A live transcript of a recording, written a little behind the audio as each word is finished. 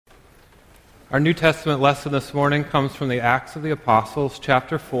Our New Testament lesson this morning comes from the Acts of the Apostles,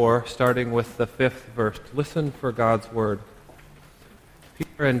 chapter 4, starting with the 5th verse. Listen for God's word.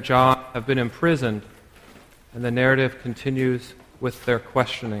 Peter and John have been imprisoned, and the narrative continues with their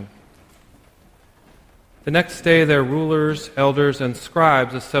questioning. The next day, their rulers, elders, and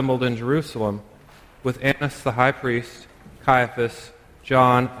scribes assembled in Jerusalem, with Annas the high priest, Caiaphas,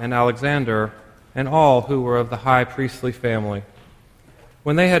 John, and Alexander, and all who were of the high priestly family.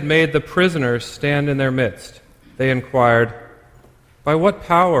 When they had made the prisoners stand in their midst, they inquired, "By what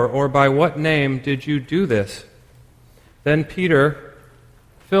power or by what name did you do this?" Then Peter,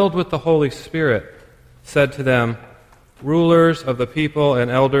 filled with the Holy Spirit, said to them, "Rulers of the people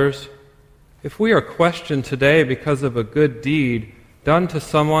and elders, if we are questioned today because of a good deed done to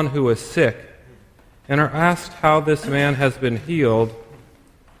someone who was sick, and are asked how this man has been healed,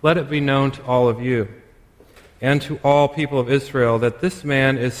 let it be known to all of you, and to all people of Israel, that this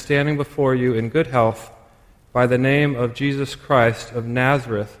man is standing before you in good health by the name of Jesus Christ of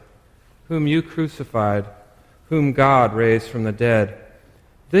Nazareth, whom you crucified, whom God raised from the dead.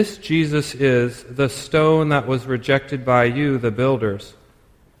 This Jesus is the stone that was rejected by you, the builders.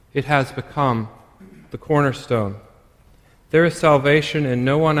 It has become the cornerstone. There is salvation in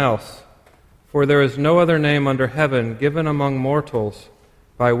no one else, for there is no other name under heaven given among mortals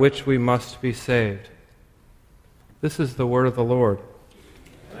by which we must be saved." This is the word of the Lord.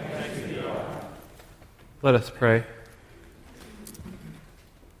 Thanks be to God. Let us pray.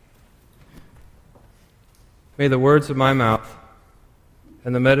 May the words of my mouth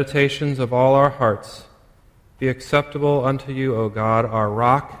and the meditations of all our hearts be acceptable unto you, O God, our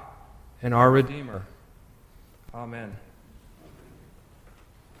rock and our Redeemer. Amen.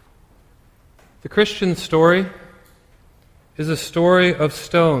 The Christian story is a story of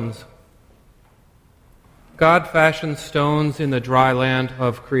stones. God fashioned stones in the dry land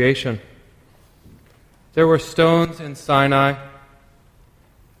of creation. There were stones in Sinai,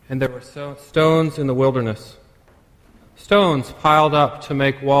 and there were stones in the wilderness. Stones piled up to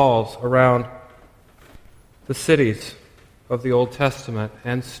make walls around the cities of the Old Testament,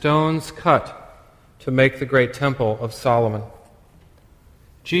 and stones cut to make the great temple of Solomon.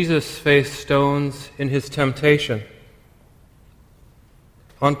 Jesus faced stones in his temptation.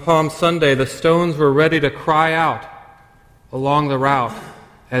 On Palm Sunday, the stones were ready to cry out along the route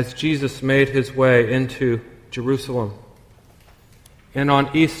as Jesus made his way into Jerusalem. And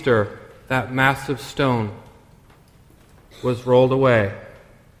on Easter, that massive stone was rolled away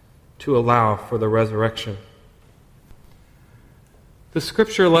to allow for the resurrection. The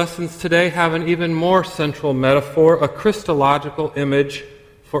scripture lessons today have an even more central metaphor, a Christological image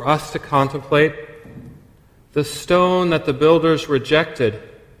for us to contemplate. The stone that the builders rejected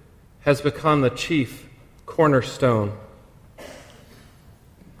has become the chief cornerstone.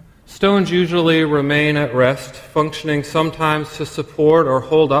 Stones usually remain at rest, functioning sometimes to support or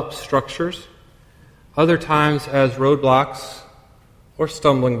hold up structures, other times as roadblocks or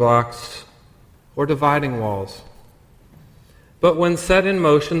stumbling blocks or dividing walls. But when set in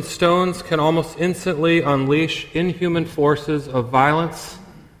motion, stones can almost instantly unleash inhuman forces of violence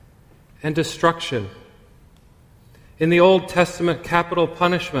and destruction. In the Old Testament, capital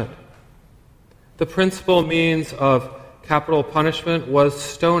punishment, the principal means of capital punishment was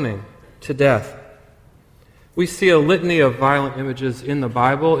stoning to death. We see a litany of violent images in the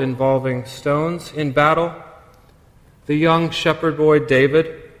Bible involving stones. In battle, the young shepherd boy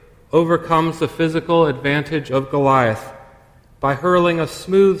David overcomes the physical advantage of Goliath by hurling a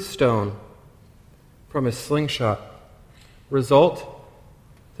smooth stone from his slingshot. Result,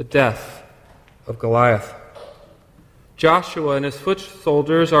 the death of Goliath. Joshua and his foot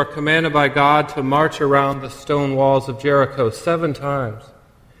soldiers are commanded by God to march around the stone walls of Jericho 7 times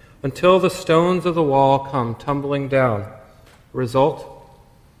until the stones of the wall come tumbling down. Result,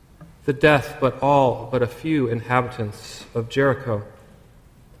 the death but a few inhabitants of Jericho.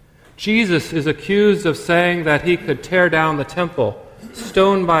 Jesus is accused of saying that he could tear down the temple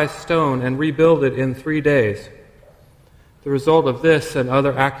stone by stone and rebuild it in 3 days. The result of this and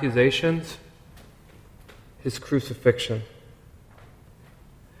other accusations, his crucifixion.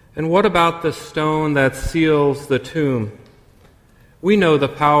 And what about the stone that seals the tomb? We know the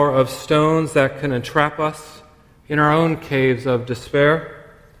power of stones that can entrap us in our own caves of despair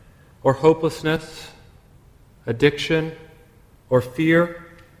or hopelessness, addiction, or fear.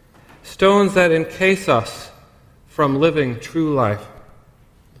 Stones that encase us from living true life.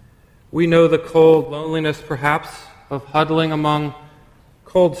 We know the cold loneliness, perhaps, of huddling among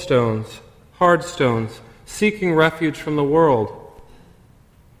cold stones, hard stones, seeking refuge from the world,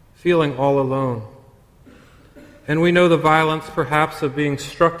 feeling all alone. And we know the violence, perhaps, of being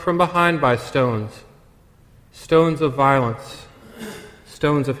struck from behind by stones. Stones of violence.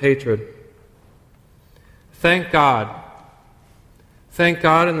 Stones of hatred. Thank God. Thank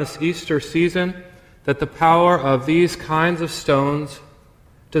God in this Easter season that the power of these kinds of stones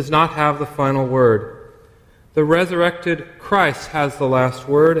does not have the final word. The resurrected Christ has the last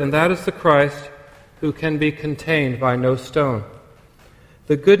word, and that is the Christ who can be contained by no stone.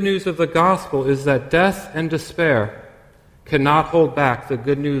 The good news of the gospel is that death and despair cannot hold back the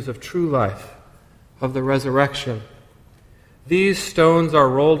good news of true life, of the resurrection. These stones are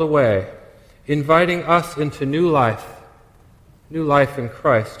rolled away, inviting us into new life in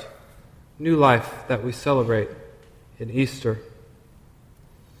Christ, new life that we celebrate in Easter.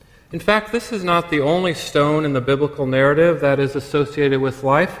 In fact, this is not the only stone in the biblical narrative that is associated with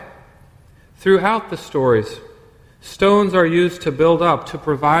life. Throughout the stories, stones are used to build up, to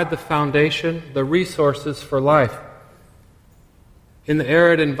provide the foundation, the resources for life. In the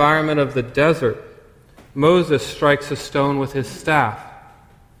arid environment of the desert, Moses strikes a stone with his staff,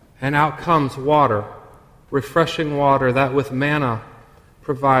 and out comes water, refreshing water that with manna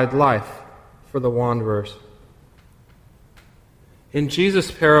provide life for the wanderers. In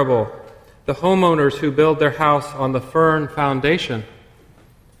Jesus' parable, the homeowners who build their house on the firm foundation,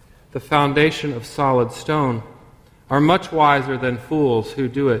 the foundation of solid stone, are much wiser than fools who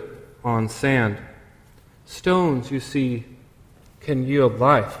do it on sand. Stones, you see, can yield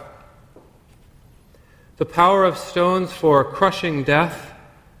life. The power of stones for crushing death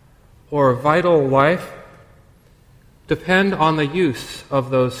or vital life depend on the use of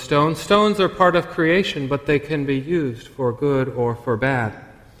those stones. Stones are part of creation, but they can be used for good or for bad.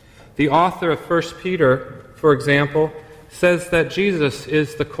 The author of 1 Peter, for example, says that Jesus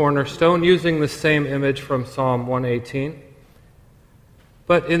is the cornerstone, using the same image from Psalm 118.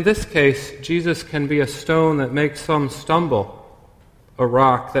 But in this case, Jesus can be a stone that makes some stumble, a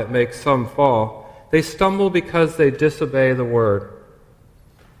rock that makes some fall. They stumble because they disobey the word.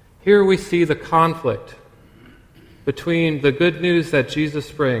 Here we see the conflict between the good news that Jesus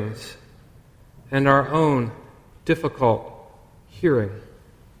brings and our own difficult hearing.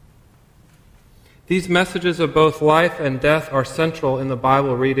 These messages of both life and death are central in the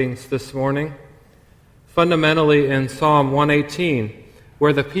Bible readings this morning, fundamentally in Psalm 118,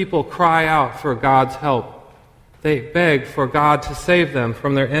 where the people cry out for God's help. They beg for God to save them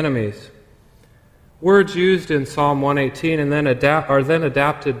from their enemies. Words used in Psalm 118 and are then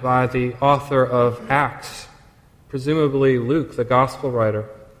adapted by the author of Acts, presumably Luke, the gospel writer.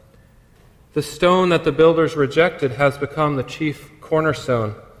 The stone that the builders rejected has become the chief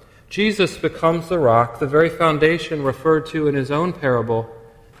cornerstone. Jesus becomes the rock, the very foundation referred to in his own parable,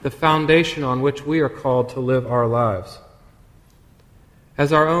 the foundation on which we are called to live our lives.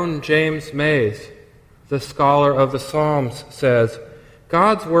 As our own James Mays, the scholar of the Psalms, says,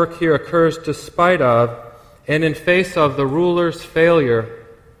 God's work here occurs despite of and in face of the ruler's failure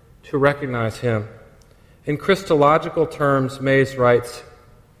to recognize him. In Christological terms, Mays writes,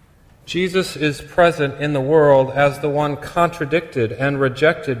 Jesus is present in the world as the one contradicted and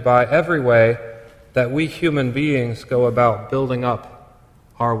rejected by every way that we human beings go about building up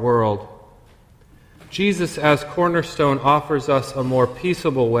our world. Jesus as cornerstone offers us a more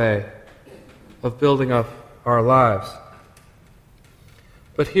peaceable way of building up our lives.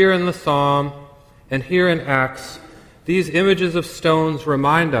 But here in the Psalm and here in Acts, these images of stones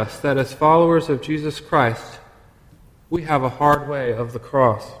remind us that as followers of Jesus Christ, we have a hard way of the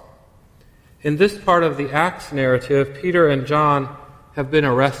cross. In this part of the Acts narrative, Peter and John have been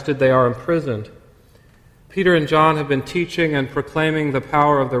arrested. They are imprisoned. Peter and John have been teaching and proclaiming the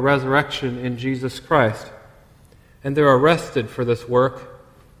power of the resurrection in Jesus Christ. And they're arrested for this work,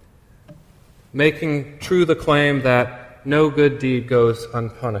 making true the claim that no good deed goes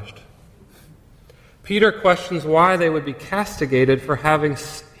unpunished. Peter questions why they would be castigated for having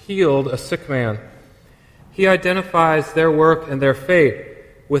healed a sick man. He identifies their work and their fate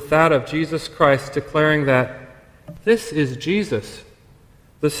with that of Jesus Christ, declaring that this is Jesus,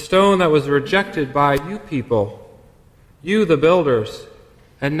 the stone that was rejected by you people, you the builders,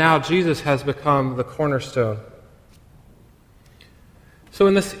 and now Jesus has become the cornerstone. So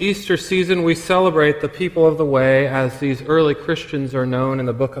in this Easter season, we celebrate the people of the way as these early Christians are known in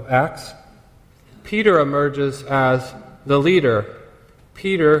the book of Acts. Peter emerges as the leader.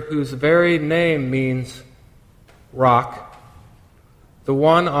 Peter, whose very name means rock, the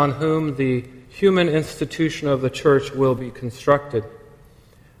one on whom the human institution of the church will be constructed.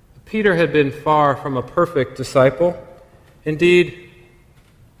 Peter had been far from a perfect disciple. Indeed,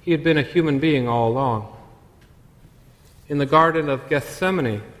 he had been a human being all along. In the Garden of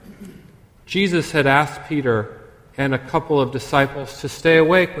Gethsemane, Jesus had asked Peter and a couple of disciples to stay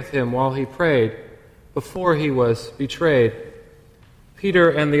awake with him while he prayed before he was betrayed. Peter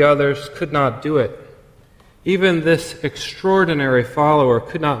and the others could not do it. Even this extraordinary follower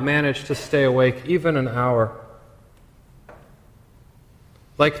could not manage to stay awake even an hour.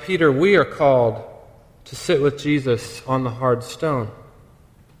 Like Peter, we are called to sit with Jesus on the hard stone.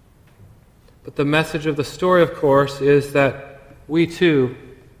 But the message of the story, of course, is that we too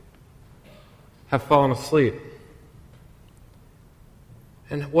have fallen asleep.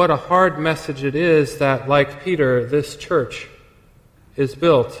 And what a hard message it is that, like Peter, this church is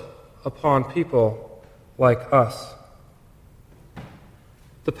built upon people like us.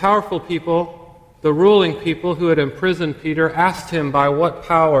 The powerful people, the ruling people who had imprisoned Peter, asked him by what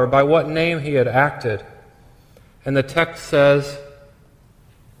power, by what name he had acted. And the text says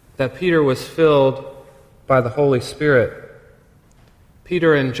that Peter was filled by the Holy Spirit.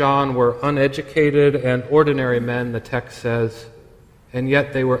 Peter and John were uneducated and ordinary men, the text says, and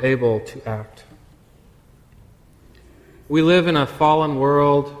yet they were able to act. We live in a fallen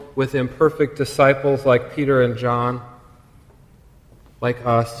world with imperfect disciples like Peter and John, like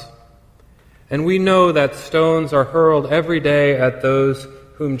us. And we know that stones are hurled every day at those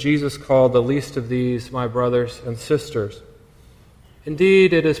whom Jesus called the least of these, my brothers and sisters.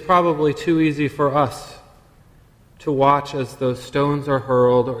 Indeed, it is probably too easy for us to watch as those stones are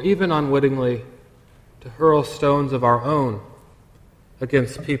hurled, or even unwittingly to hurl stones of our own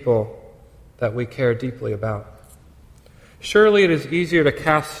against people that we care deeply about. Surely it is easier to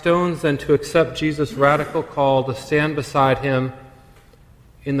cast stones than to accept Jesus' radical call to stand beside him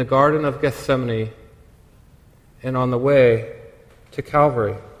in the Garden of Gethsemane and on the way to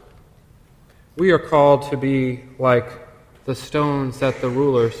Calvary. We are called to be like the stones that the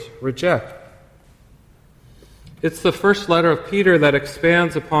rulers reject. It's the first letter of Peter that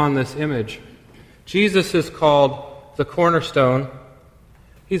expands upon this image. Jesus is called the cornerstone.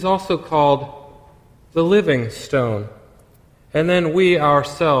 He's also called the living stone. And then we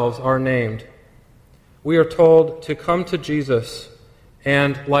ourselves are named. We are told to come to Jesus,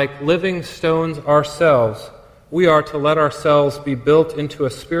 and like living stones ourselves, we are to let ourselves be built into a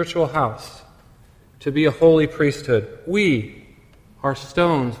spiritual house, to be a holy priesthood. We are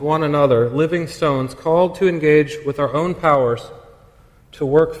stones, one another, living stones, called to engage with our own powers to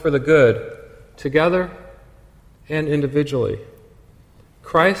work for the good, together and individually.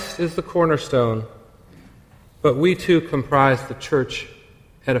 Christ is the cornerstone, but we too comprise the church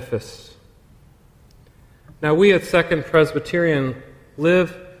edifice. Now we at Second Presbyterian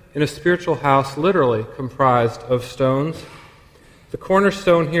live in a spiritual house literally comprised of stones. The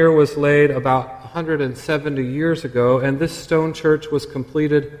cornerstone here was laid about 170 years ago, and this stone church was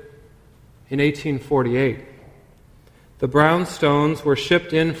completed in 1848. The brown stones were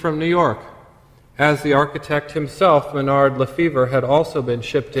shipped in from New York, as the architect himself, Menard Lefevre, had also been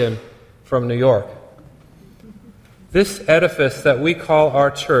shipped in from New York. This edifice that we call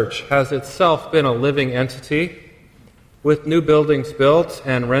our church has itself been a living entity, with new buildings built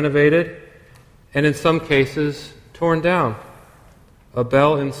and renovated, and in some cases torn down. A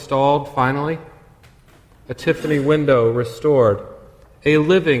bell installed finally, a Tiffany window restored, a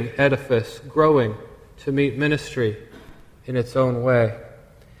living edifice growing to meet ministry in its own way.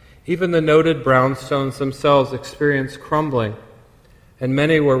 Even the noted brownstones themselves experienced crumbling, and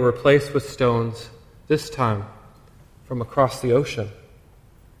many were replaced with stones, this time from across the ocean.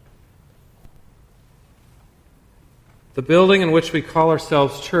 The building in which we call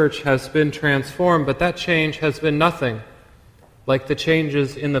ourselves church has been transformed, but that change has been nothing like the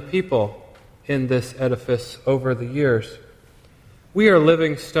changes in the people in this edifice over the years. We are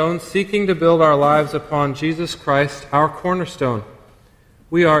living stones seeking to build our lives upon Jesus Christ, our cornerstone.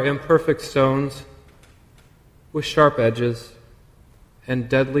 We are imperfect stones with sharp edges and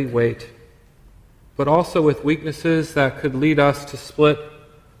deadly weight, but also with weaknesses that could lead us to split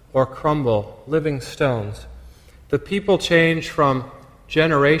or crumble, living stones. The people change from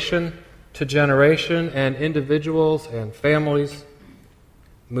generation to generation, and individuals and families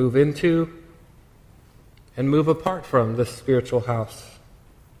move into and move apart from this spiritual house.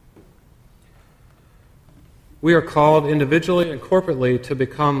 We are called individually and corporately to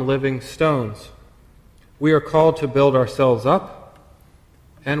become living stones. We are called to build ourselves up,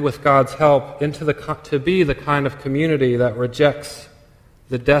 and with God's help, to be the kind of community that rejects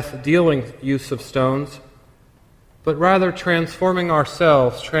the death-dealing use of stones, but rather transforming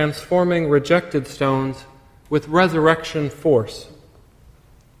ourselves, transforming rejected stones with resurrection force.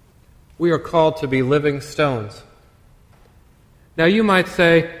 We are called to be living stones. Now you might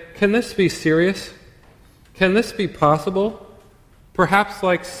say, can this be serious? Can this be possible? Perhaps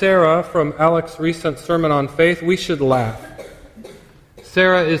like Sarah from Alex's recent sermon on faith, we should laugh.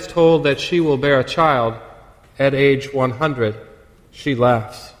 Sarah is told that she will bear a child at age 100. She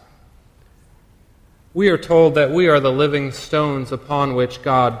laughs. We are told that we are the living stones upon which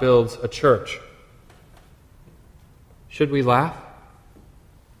God builds a church. Should we laugh?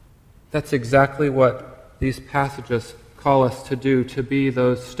 That's exactly what these passages call us to do, to be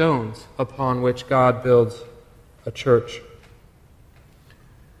those stones upon which God builds a church.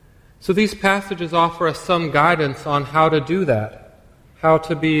 So these passages offer us some guidance on how to do that, how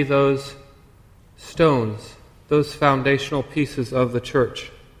to be those stones, those foundational pieces of the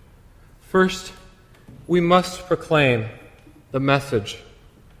church. First, we must proclaim the message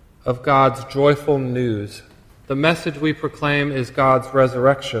of God's joyful news. The message we proclaim is God's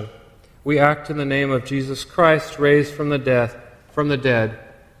resurrection. We act in the name of Jesus Christ, raised from the dead.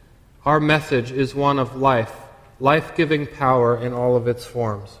 Our message is one of life, life-giving power in all of its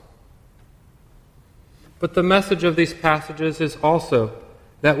forms. But the message of these passages is also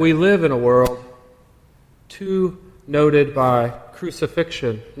that we live in a world too noted by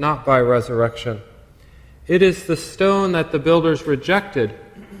crucifixion, not by resurrection. It is the stone that the builders rejected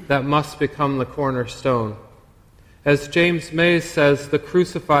that must become the cornerstone. As James Mays says, the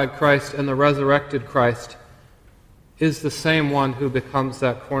crucified Christ and the resurrected Christ is the same one who becomes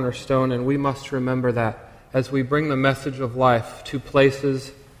that cornerstone, and we must remember that as we bring the message of life to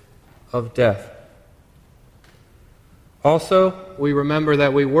places of death. Also, we remember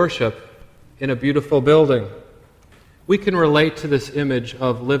that we worship in a beautiful building. We can relate to this image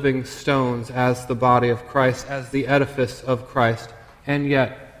of living stones as the body of Christ, as the edifice of Christ, and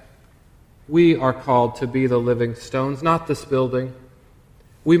yet we are called to be the living stones, not this building.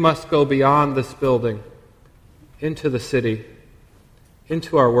 We must go beyond this building, into the city,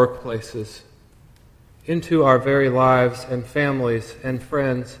 into our workplaces, into our very lives and families and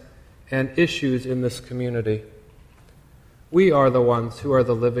friends and issues in this community. We are the ones who are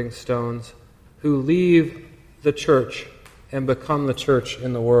the living stones, who leave the church and become the church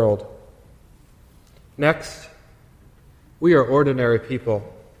in the world. Next, we are ordinary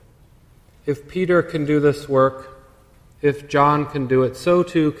people. If Peter can do this work, if John can do it, so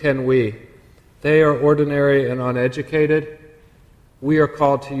too can we. They are ordinary and uneducated. We are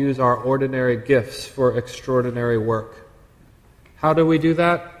called to use our ordinary gifts for extraordinary work. How do we do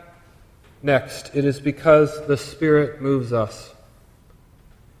that? Next, it is because the Spirit moves us.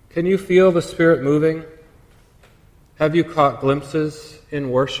 Can you feel the Spirit moving? Have you caught glimpses in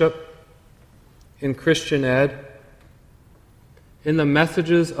worship, in Christian ed, in the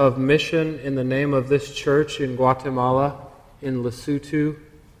messages of mission in the name of this church in Guatemala, in Lesotho,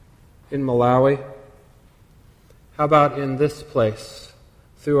 in Malawi? How about in this place,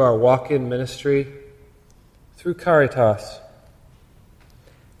 through our walk-in ministry, through Caritas?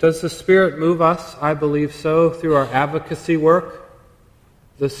 Does the Spirit move us? I believe so, through our advocacy work,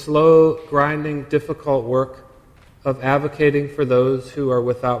 the slow, grinding, difficult work of advocating for those who are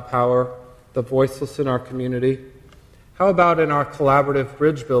without power, the voiceless in our community. How about in our collaborative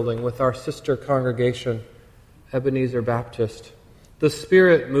bridge building with our sister congregation, Ebenezer Baptist? The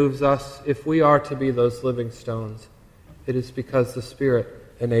Spirit moves us if we are to be those living stones. It is because the Spirit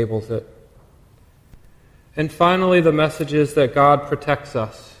enables it. And finally, the message is that God protects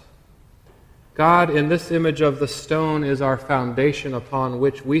us. God, in this image of the stone, is our foundation upon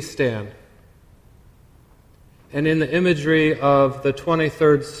which we stand. And in the imagery of the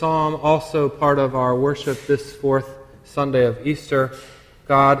 23rd Psalm, also part of our worship this fourth Sunday of Easter,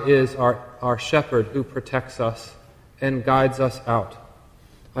 God is our shepherd who protects us and guides us out.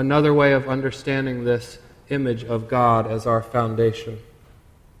 Another way of understanding this image of God as our foundation.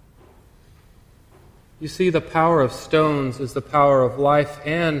 You see, the power of stones is the power of life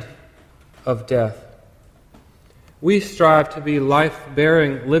and of death. We strive to be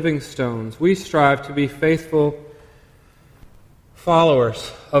life-bearing living stones. We strive to be faithful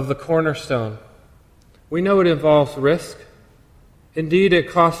followers of the cornerstone. We know it involves risk. Indeed,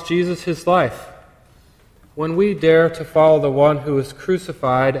 it cost Jesus his life. When we dare to follow the one who is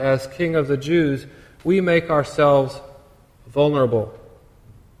crucified as King of the Jews, we make ourselves vulnerable.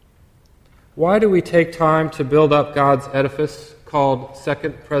 Why do we take time to build up God's edifice called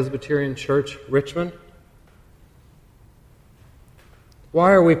Second Presbyterian Church, Richmond?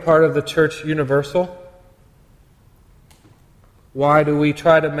 Why are we part of the Church Universal? Why do we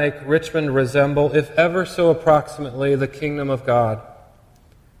try to make Richmond resemble, if ever so approximately, the kingdom of God?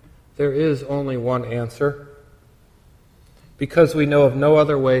 There is only one answer. Because we know of no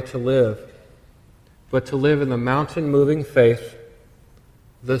other way to live, but to live in the mountain-moving faith,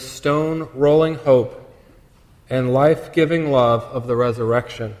 the stone-rolling hope, and life-giving love of the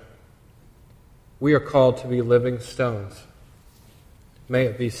resurrection, we are called to be living stones. May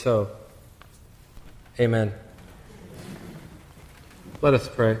it be so. Amen. Let us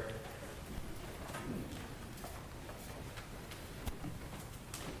pray.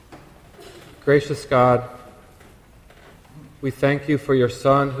 Gracious God, we thank you for your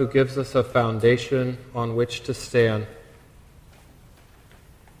Son who gives us a foundation on which to stand.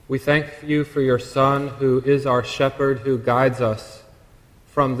 We thank you for your Son who is our shepherd, who guides us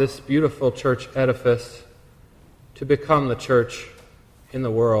from this beautiful church edifice to become the church in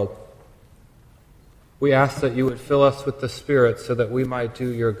the world. We ask that you would fill us with the Spirit so that we might do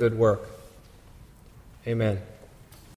your good work. Amen.